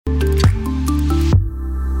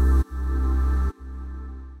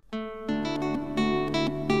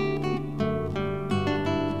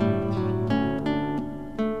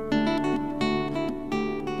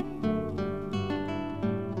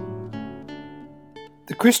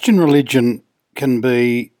The Christian religion can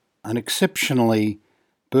be an exceptionally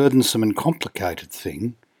burdensome and complicated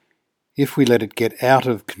thing if we let it get out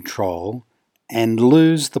of control and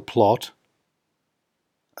lose the plot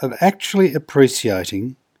of actually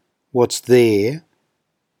appreciating what's there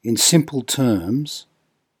in simple terms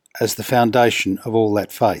as the foundation of all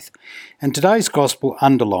that faith. And today's gospel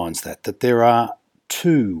underlines that there are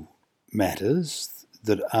two matters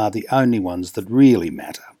that are the only ones that really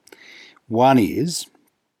matter. One is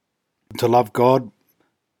to love God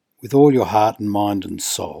with all your heart and mind and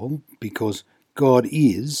soul, because God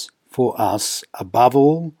is for us above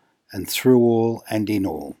all and through all and in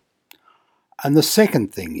all. And the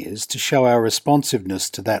second thing is to show our responsiveness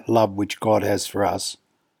to that love which God has for us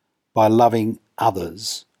by loving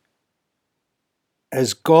others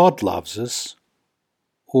as God loves us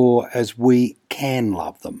or as we can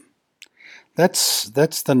love them. That's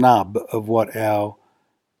the nub of what our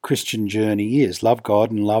Christian journey is. Love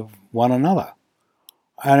God and love one another.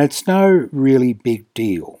 And it's no really big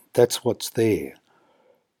deal. That's what's there.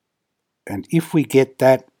 And if we get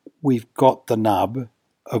that, we've got the nub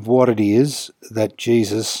of what it is that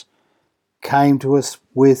Jesus came to us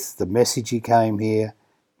with, the message he came here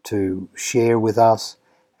to share with us,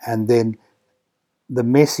 and then the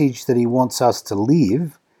message that he wants us to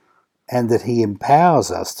live and that he empowers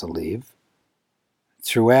us to live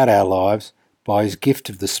throughout our lives by his gift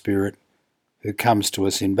of the Spirit who comes to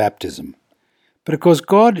us in baptism. But of course,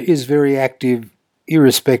 God is very active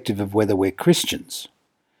irrespective of whether we're Christians.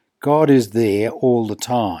 God is there all the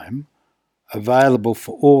time, available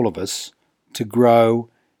for all of us to grow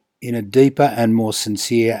in a deeper and more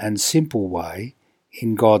sincere and simple way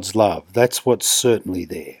in God's love. That's what's certainly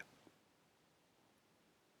there.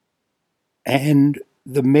 And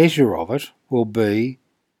the measure of it will be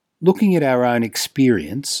looking at our own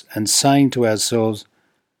experience and saying to ourselves,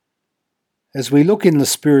 as we look in the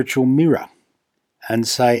spiritual mirror and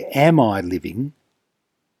say, am I living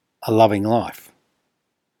a loving life?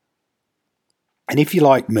 And if you're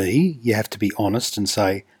like me, you have to be honest and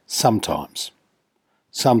say, sometimes.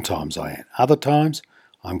 Sometimes I am. Other times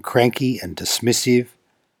I'm cranky and dismissive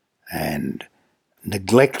and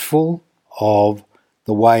neglectful of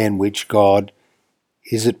the way in which God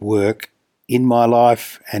is at work in my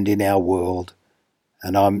life and in our world,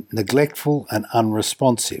 and I'm neglectful and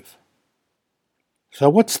unresponsive. So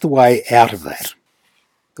what's the way out of that?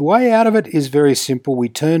 The way out of it is very simple. We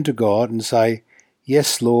turn to God and say,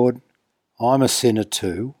 yes, Lord, I'm a sinner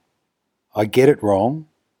too. I get it wrong.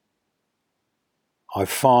 I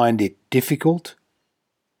find it difficult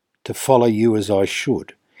to follow you as I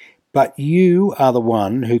should. But you are the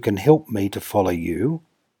one who can help me to follow you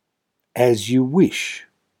as you wish.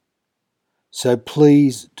 So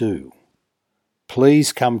please do.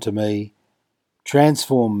 Please come to me,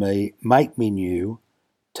 transform me, make me new,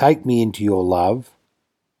 take me into your love,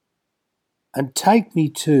 and take me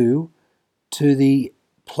to the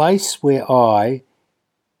place where I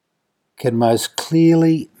can most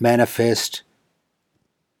clearly manifest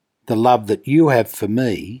the love that you have for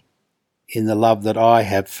me in the love that I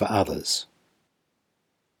have for others.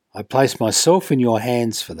 I place myself in your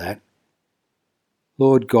hands for that.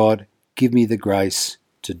 Lord God, give me the grace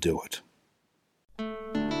to do it.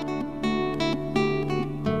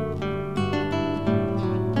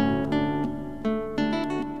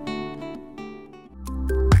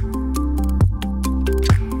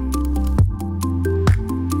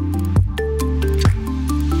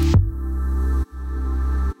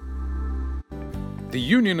 The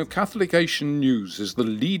Union of Catholic Asian News is the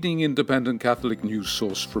leading independent Catholic news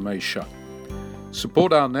source from Asia.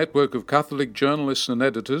 Support our network of Catholic journalists and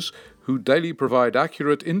editors who daily provide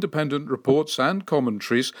accurate independent reports and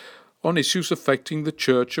commentaries on issues affecting the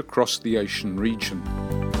Church across the Asian region.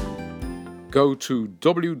 Go to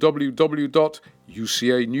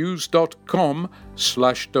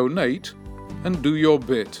www.ucanews.com/donate and do your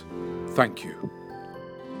bit. Thank you.